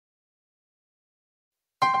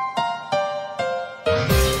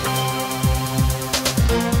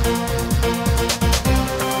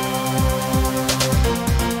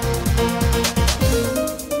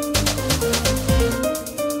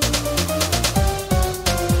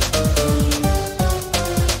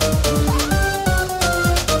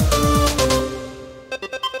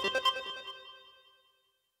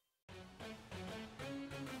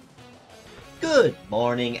Good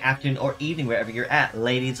morning, afternoon, or evening, wherever you're at,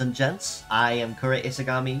 ladies and gents. I am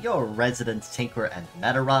Kurojiri, your resident tinkerer and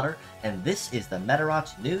Medarot, and this is the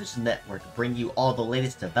Medarot News Network, bringing you all the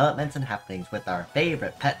latest developments and happenings with our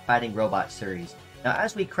favorite pet fighting robot series. Now,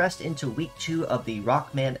 as we crest into week 2 of the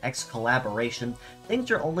Rockman X collaboration, things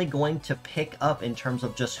are only going to pick up in terms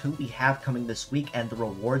of just who we have coming this week and the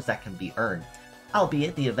rewards that can be earned.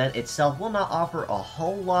 Albeit, the event itself will not offer a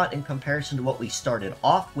whole lot in comparison to what we started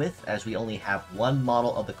off with, as we only have one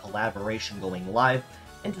model of the collaboration going live,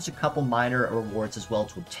 and just a couple minor rewards as well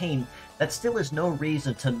to obtain. That still is no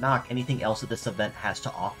reason to knock anything else that this event has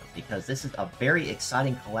to offer, because this is a very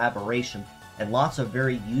exciting collaboration, and lots of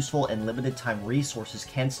very useful and limited time resources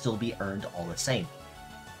can still be earned all the same.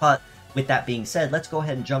 But with that being said, let's go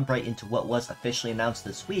ahead and jump right into what was officially announced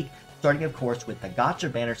this week, starting of course with the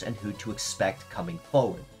gacha banners and who to expect coming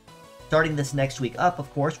forward. Starting this next week up,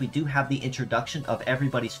 of course, we do have the introduction of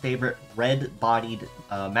everybody's favorite red-bodied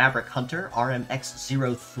Maverick Hunter,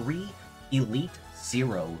 RMX-03 Elite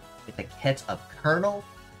Zero, with a kit of Kernel,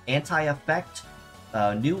 Anti-Effect,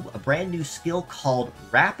 a brand new skill called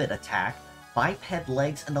Rapid Attack, Biped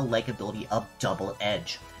Legs, and the leg ability of Double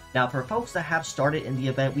Edge. Now, for folks that have started in the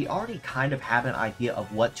event, we already kind of have an idea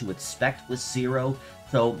of what to expect with Zero,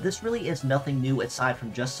 so this really is nothing new aside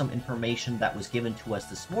from just some information that was given to us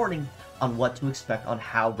this morning on what to expect on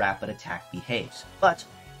how Rapid Attack behaves. But,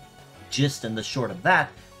 just in the short of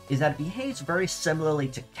that, is that it behaves very similarly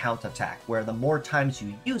to Counterattack, where the more times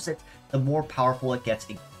you use it, the more powerful it gets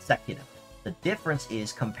consecutive. The difference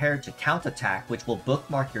is, compared to Counterattack, which will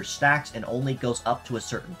bookmark your stacks and only goes up to a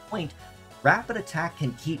certain point, Rapid Attack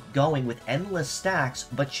can keep going with endless stacks,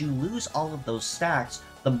 but you lose all of those stacks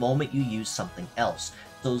the moment you use something else.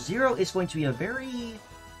 So Zero is going to be a very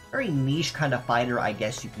niche kind of fighter, I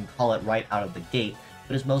guess you can call it, right out of the gate,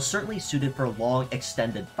 but is most certainly suited for long,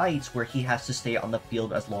 extended fights where he has to stay on the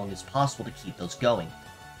field as long as possible to keep those going.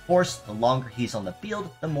 Of course, the longer he's on the field,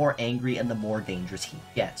 the more angry and the more dangerous he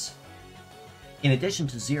gets. In addition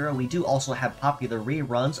to Zero, we do also have popular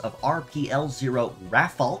reruns of RPL-0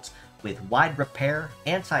 Rafalt, with Wide Repair,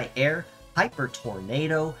 Anti-Air, Hyper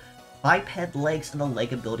Tornado, Biped Legs, and the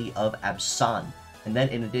leg ability of Absan. And then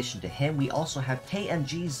in addition to him, we also have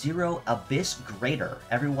KNG-0 Abyss Greater,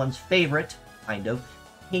 everyone's favorite, kind of,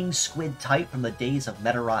 King Squid type from the days of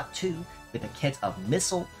Medarot 2, with a kit of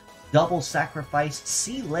Missile, Double Sacrifice,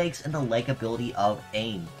 Sea Legs, and the leg ability of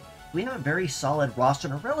Aim. We have a very solid roster,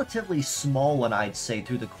 and a relatively small one, I'd say,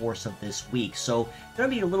 through the course of this week, so it's going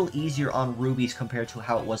to be a little easier on rubies compared to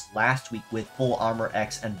how it was last week with Full Armor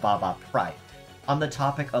X and Baba Pride. On the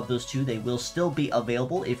topic of those two, they will still be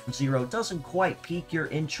available if Zero doesn't quite pique your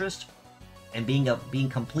interest, and being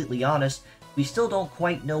completely honest, we still don't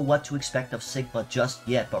quite know what to expect of Sigma just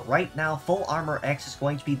yet, but right now, Full Armor X is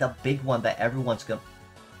going to be the big one that everyone's going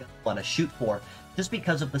to want to shoot for, just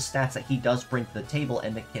because of the stats that he does bring to the table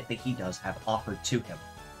and the kit that he does have offered to him.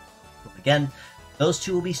 So again, those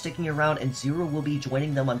two will be sticking around, and Zero will be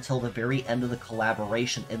joining them until the very end of the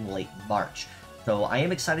collaboration in late March. So I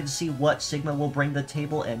am excited to see what Sigma will bring to the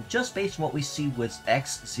table, and just based on what we see with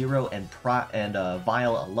X, Zero, and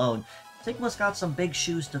Vile alone, Sigma's got some big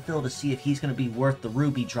shoes to fill to see if he's going to be worth the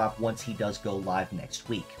ruby drop once he does go live next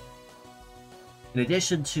week. In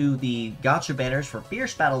addition to the gacha banners for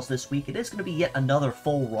Fierce Battles this week, it is going to be yet another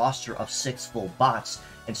full roster of 6 full bots,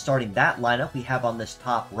 and starting that lineup, we have on this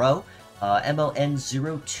top row,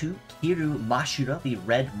 MON02 Kiru Mashura, the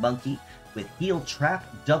Red Monkey, with Heel Trap,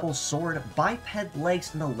 Double Sword, Biped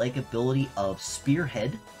Legs, and the leg ability of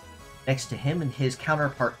Spearhead. Next to him and his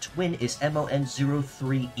counterpart twin is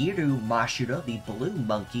MON03 Iru Mashura, the Blue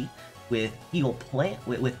Monkey, with Heal Plant,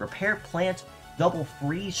 with Repair Plant, Double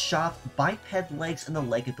Freeze Shot, Biped Legs, and the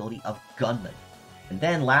leg ability of Gunman. And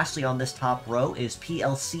then lastly on this top row is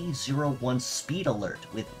PLC-01 Speed Alert,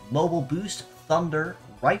 with Mobile Boost, Thunder,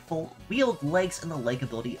 Rifle, Wheeled Legs, and the leg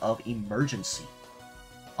ability of Emergency.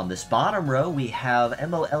 On this bottom row, we have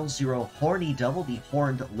MOL0 Horny Double, the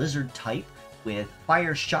Horned Lizard type, with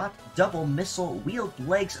Fire Shot, Double Missile, Wheeled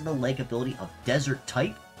Legs, and the leg ability of Desert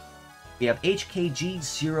type. We have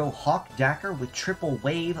HKG-0 Hawk Dacker with Triple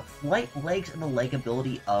Wave, Flight Legs, and the leg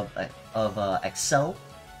ability of Excel.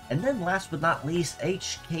 And then last but not least,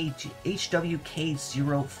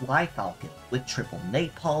 HWK0 Fly Falcon with triple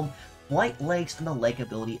napalm, flight legs, and the leg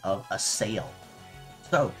ability of Assail.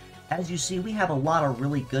 So, as you see, we have a lot of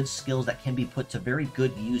really good skills that can be put to very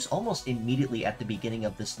good use almost immediately at the beginning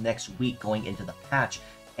of this next week going into the patch.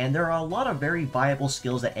 And there are a lot of very viable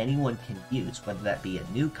skills that anyone can use, whether that be a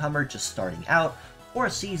newcomer just starting out, or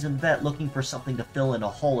a seasoned vet looking for something to fill in a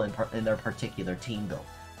hole in their particular team build.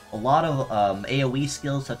 A lot of AoE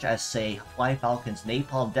skills, such as, say, Fly Falcon's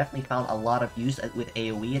Napalm, definitely found a lot of use with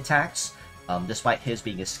AoE attacks, despite his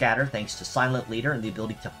being a scatter thanks to Silent Leader and the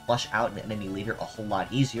ability to flush out an enemy leader a whole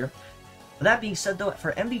lot easier. But that being said, though,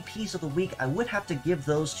 for MVPs of the week, I would have to give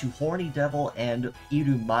those to Horny Devil and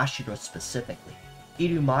Irumashiro specifically.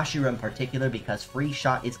 Irumashiro in particular, because free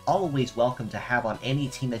shot is always welcome to have on any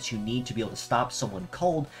team that you need to be able to stop someone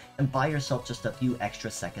cold and buy yourself just a few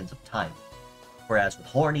extra seconds of time. Whereas with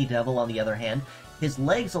Horny Devil, on the other hand, his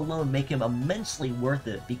legs alone make him immensely worth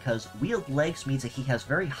it, because wheeled legs means that he has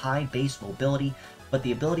very high base mobility, but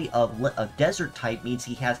the ability of Desert type means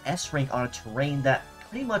he has S rank on a terrain that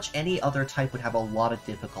pretty much any other type would have a lot of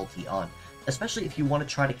difficulty on, especially if you want to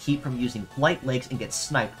try to keep from using flight legs and get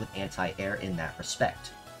sniped with anti-air in that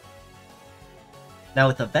respect. Now,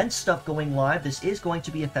 with event stuff going live, this is going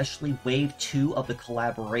to be officially Wave 2 of the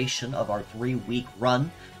collaboration of our 3-week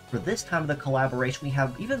run. For this time of the collaboration, we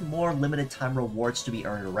have even more limited time rewards to be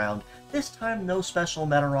earned around. This time, no special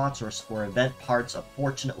Medarots or event parts,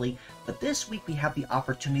 unfortunately, but this week we have the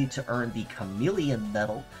opportunity to earn the Chameleon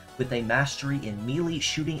Medal with a mastery in melee,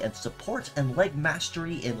 shooting, and support, and leg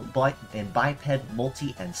mastery in biped,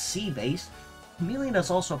 multi, and sea-based. Chameleon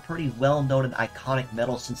is also a pretty well-known and iconic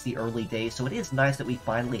medal since the early days, so it is nice that we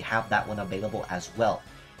finally have that one available as well.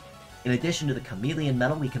 In addition to the Chameleon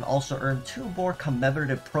Medal, we can also earn 2 more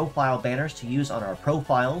commemorative profile banners to use on our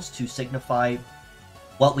profiles to signify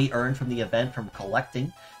what we earned from the event from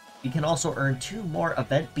collecting. We can also earn 2 more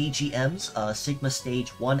event BGMs, Sigma Stage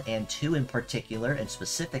 1 and 2 in particular and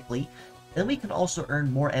specifically. Then we can also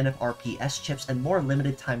earn more NFRPS chips and more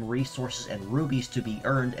limited time resources and rubies to be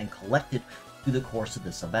earned and collected through the course of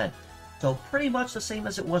this event. So pretty much the same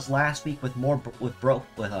as it was last week, with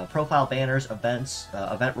profile banners, events,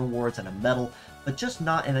 event rewards, and a medal, but just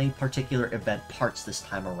not in any particular event parts this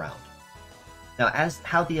time around. Now, as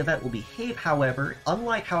how the event will behave, however,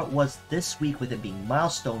 unlike how it was this week with it being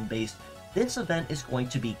milestone-based, this event is going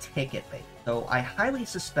to be ticket-based. So I highly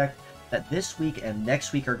suspect that this week and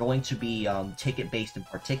next week are going to be ticket-based in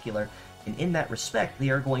particular, and in that respect,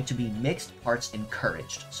 they are going to be mixed parts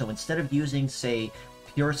encouraged. So instead of using, say,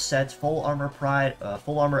 pure sets, Full Armor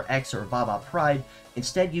X or Baba Pride,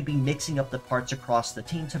 instead you'd be mixing up the parts across the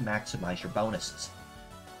team to maximize your bonuses.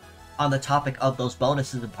 On the topic of those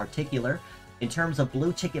bonuses in particular, in terms of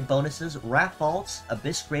blue ticket bonuses, Rafalt's,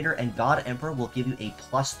 Abyss Greater, and God Emperor will give you a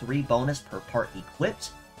 +3 bonus per part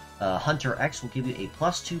equipped, Hunter X will give you a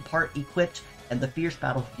 +2 part equipped, and the Fierce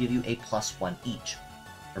Battle will give you a +1 each.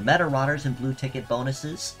 For Medarotters and blue ticket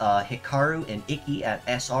bonuses, Hikaru and Ikki at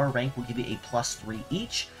SR rank will give you a +3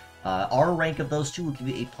 each. R rank of those two will give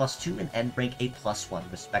you a +2, and N rank a +1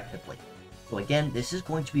 respectively. So again, this is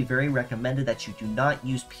going to be very recommended that you do not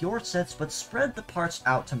use pure sets, but spread the parts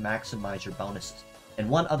out to maximize your bonuses. And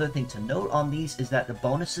one other thing to note on these is that the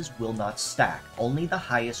bonuses will not stack, only the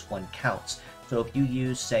highest one counts. So if you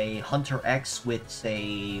use, say, Hunter X with,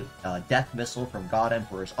 say, Death Missile from God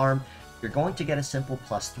Emperor's Arm, you're going to get a simple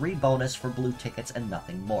 +3 bonus for blue tickets and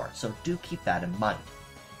nothing more, so do keep that in mind.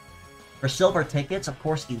 For silver tickets, of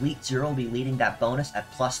course, Elite Zero will be leading that bonus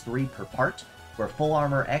at +3 per part, where Full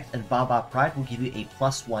Armor X and Baba Pride will give you a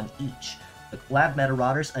 +1 each. The collab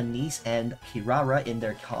Medarotters, Anise and Kirara in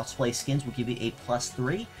their cosplay skins will give you a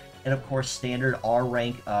 +3, and of course, standard R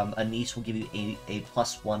rank Anise will give you a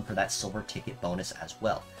 +1 for that silver ticket bonus as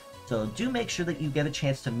well. So do make sure that you get a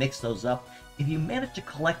chance to mix those up. If you manage to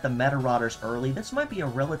collect the Medarotters early, this might be a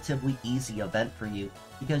relatively easy event for you,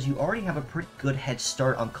 because you already have a pretty good head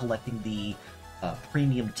start on collecting the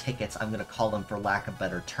premium tickets, I'm going to call them for lack of a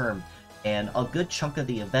better term. And a good chunk of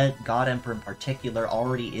the event, God Emperor in particular,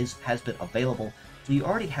 already has been available, so you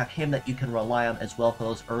already have him that you can rely on as well for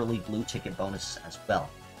those early blue ticket bonuses as well.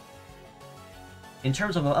 In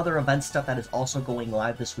terms of other event stuff that is also going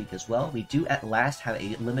live this week as well, we do at last have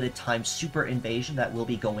a limited time Super Invasion that will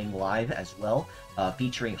be going live as well,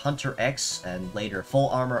 featuring Hunter X and later Full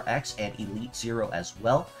Armor X and Elite Zero as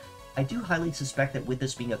well. I do highly suspect that with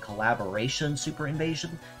this being a collaboration Super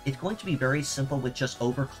Invasion, it's going to be very simple with just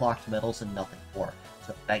overclocked medals and nothing more.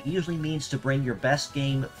 So that usually means to bring your best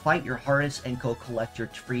game, fight your hardest, and go collect your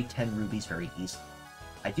free 10 rubies very easily.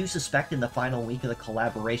 I do suspect in the final week of the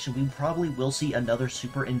collaboration, we probably will see another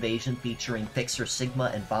super invasion featuring Fixer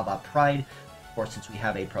Sigma and Baba Pride, of course, since we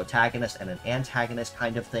have a protagonist and an antagonist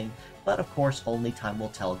kind of thing, but of course, only time will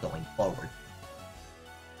tell going forward.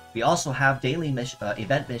 We also have daily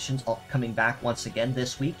event missions coming back once again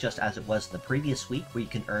this week, just as it was the previous week, where you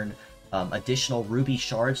can earn additional ruby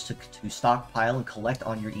shards to stockpile and collect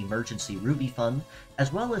on your emergency ruby fund,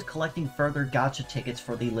 as well as collecting further gacha tickets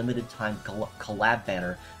for the limited time collab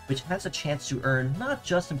banner, which has a chance to earn not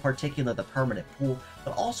just in particular the permanent pool,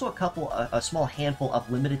 but also a small handful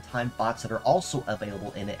of limited time bots that are also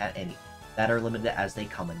available in it that are limited as they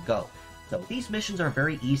come and go. So these missions are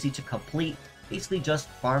very easy to complete. Basically just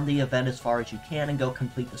farm the event as far as you can and go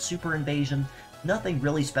complete the super invasion. Nothing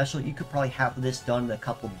really special. You could probably have this done in a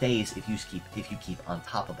couple days if you keep on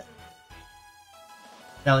top of it.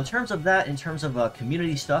 Now in terms of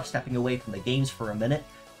community stuff, stepping away from the games for a minute,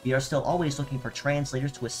 we are still always looking for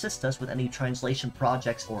translators to assist us with any translation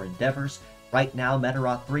projects or endeavors. Right now,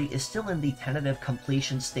 Medarot 3 is still in the tentative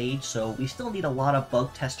completion stage, so we still need a lot of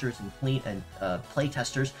bug testers and play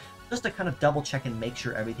testers just to kind of double check and make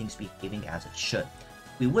sure everything's behaving as it should.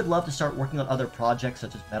 We would love to start working on other projects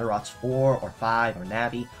such as Medarot 4 or 5 or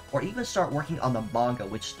Navi, or even start working on the manga,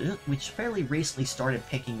 which fairly recently started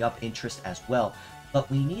picking up interest as well, but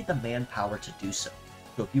we need the manpower to do so.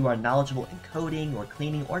 So if you are knowledgeable in coding or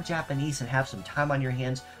cleaning or Japanese and have some time on your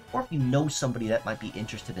hands, or if you know somebody that might be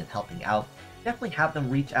interested in helping out, definitely have them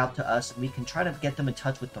reach out to us and we can try to get them in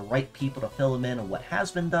touch with the right people to fill them in on what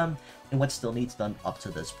has been done and what still needs done up to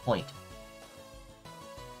this point.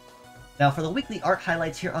 Now for the weekly art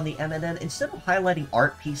highlights here on the MNN, instead of highlighting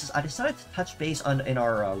art pieces, I decided to touch base in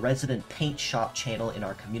our resident paint shop channel in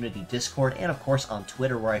our community Discord, and of course on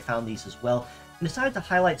Twitter where I found these as well, and decided to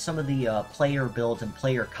highlight some of the player builds and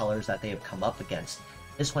player colors that they have come up against.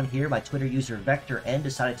 This one here, my Twitter user Vector N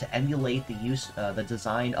decided to emulate the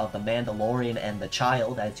design of the Mandalorian and the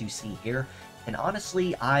Child, as you see here. And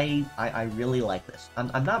honestly, I really like this.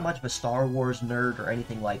 I'm not much of a Star Wars nerd or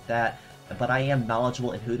anything like that, but I am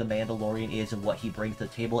knowledgeable in who the Mandalorian is and what he brings to the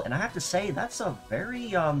table. And I have to say, that's a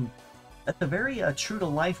very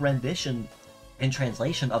true-to-life rendition and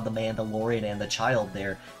translation of the Mandalorian and the Child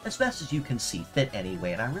there, as best as you can see fit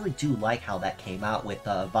anyway. And I really do like how that came out with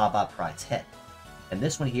Baba Pride's head. And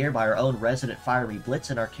this one here, by our own resident Fiery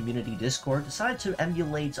Blitz in our community Discord, decided to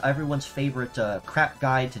emulate everyone's favorite crap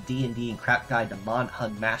guide to D&D and crap guide to Mon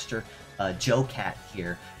Hun Master, Joe Cat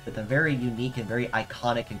here, with a very unique and very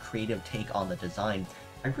iconic and creative take on the design.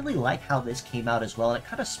 I really like how this came out as well, and it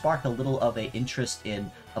kind of sparked a little of an interest in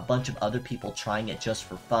a bunch of other people trying it just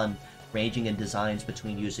for fun, ranging in designs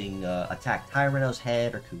between using Attack Tyranno's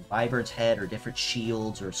head, or Ku Vyburn's head, or different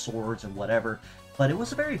shields, or swords, and whatever. But it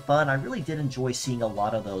was very fun. I really did enjoy seeing a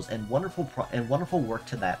lot of those, and wonderful work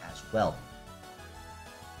to that as well.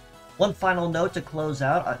 One final note to close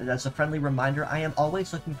out, as a friendly reminder, I am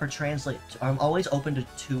always looking for I'm always open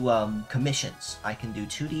to commissions. I can do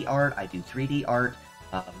 2D art, I do 3D art,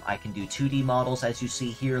 I can do 2D models, as you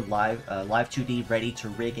see here, live 2D ready to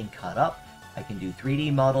rig and cut up. I can do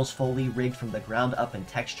 3D models fully rigged from the ground up and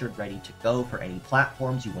textured ready to go for any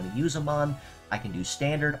platforms you want to use them on. I can do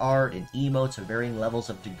standard art and emotes of varying levels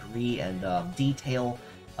of degree and detail.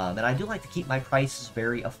 And I do like to keep my prices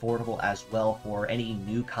very affordable as well for any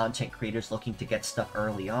new content creators looking to get stuff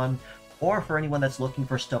early on, or for anyone that's looking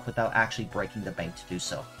for stuff without actually breaking the bank to do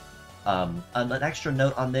so. An extra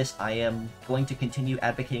note on this, I am going to continue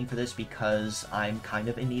advocating for this because I'm kind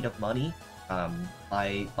of in need of money.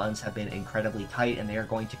 My funds have been incredibly tight, and they are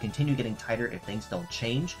going to continue getting tighter if things don't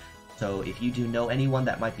change. So if you do know anyone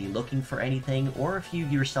that might be looking for anything, or if you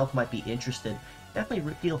yourself might be interested,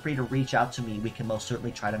 definitely feel free to reach out to me. We can most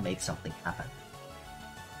certainly try to make something happen.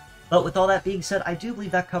 But with all that being said, I do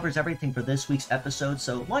believe that covers everything for this week's episode.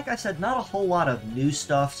 So like I said, not a whole lot of new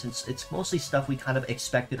stuff, since it's mostly stuff we kind of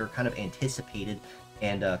expected or kind of anticipated,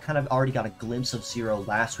 and kind of already got a glimpse of Zero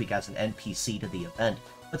last week as an NPC to the event.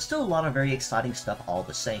 But still a lot of very exciting stuff all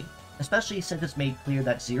the same, especially since it's made clear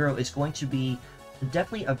that Zero is going to be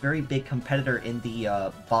definitely a very big competitor in the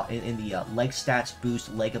leg stats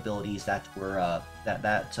boost leg abilities that were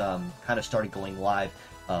kind of started going live.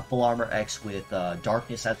 Full Armor X with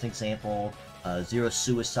Darkness as an example, Zero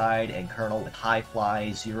Suicide and Colonel with High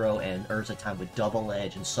Fly, Zero and Urza Time with Double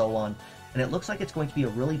Edge, and so on. And it looks like it's going to be a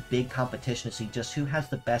really big competition to see just who has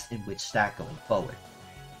the best in which stack going forward.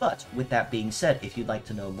 But with that being said, if you'd like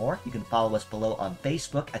to know more, you can follow us below on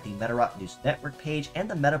Facebook at the Medarot News Network page and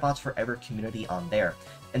the Metabots Forever community on there.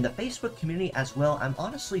 In the Facebook community as well, I'm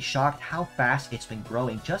honestly shocked how fast it's been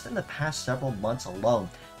growing just in the past several months alone.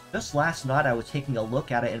 Just last night I was taking a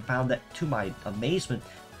look at it and found that, to my amazement,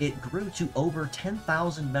 it grew to over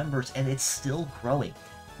 10,000 members and it's still growing.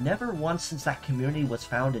 Never once since that community was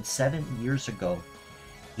founded 7 years ago,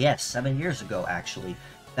 yes, 7 years ago actually,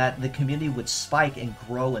 that the community would spike and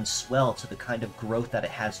grow and swell to the kind of growth that it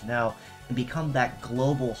has now and become that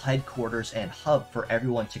global headquarters and hub for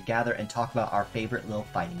everyone to gather and talk about our favorite little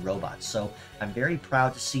fighting robots. So I'm very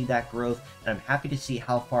proud to see that growth, and I'm happy to see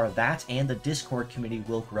how far that and the Discord community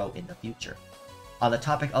will grow in the future. On the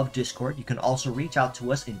topic of Discord, you can also reach out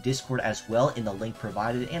to us in Discord as well in the link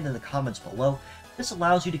provided and in the comments below. This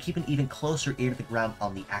allows you to keep an even closer ear to the ground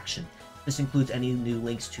on the action. This includes any new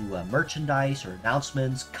links to merchandise or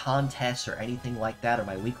announcements, contests, or anything like that, or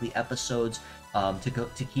my weekly episodes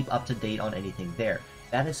to keep up to date on anything there.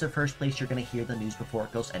 That is the first place you're going to hear the news before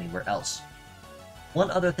it goes anywhere else.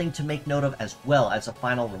 One other thing to make note of as well, as a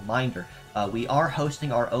final reminder, we are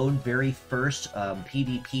hosting our own very first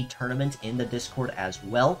PvP tournament in the Discord as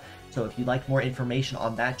well. So if you'd like more information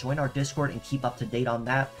on that, join our Discord and keep up to date on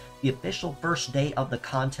that. The official first day of the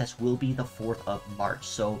contest will be the 4th of March.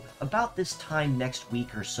 So about this time next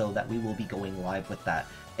week or so that we will be going live with that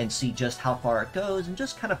and see just how far it goes and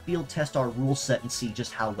just kind of field test our rule set and see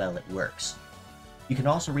just how well it works. You can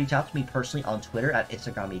also reach out to me personally on Twitter at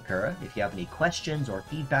IsaGamiKura if you have any questions or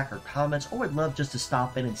feedback or comments, or would love just to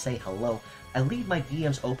stop in and say hello. I leave my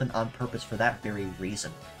DMs open on purpose for that very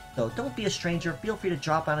reason. So don't be a stranger, feel free to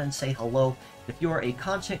drop on and say hello. If you're a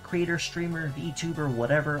content creator, streamer, VTuber,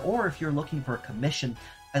 whatever, or if you're looking for a commission,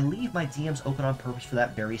 I leave my DMs open on purpose for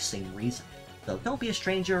that very same reason. So don't be a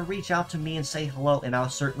stranger, reach out to me and say hello, and I'll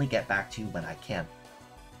certainly get back to you when I can.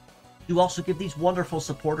 You also give these wonderful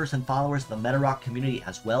supporters and followers of the Medarot community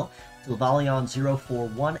as well,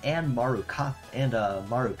 Sylvalion041 and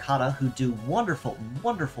Marukata, who do wonderful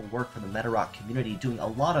work for the Medarot community, doing a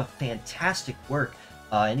lot of fantastic work,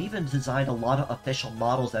 and even designed a lot of official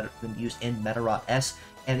models that have been used in Medarot S,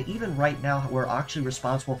 and even right now we're actually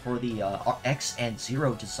responsible for the X and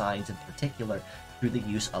Zero designs in particular through the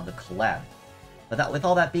use of the collab. But with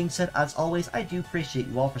all that being said, as always, I do appreciate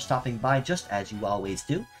you all for stopping by, just as you always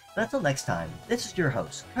do. And until next time, this is your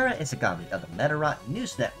host, Kura Isagami of the Medarot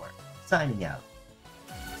News Network, signing out.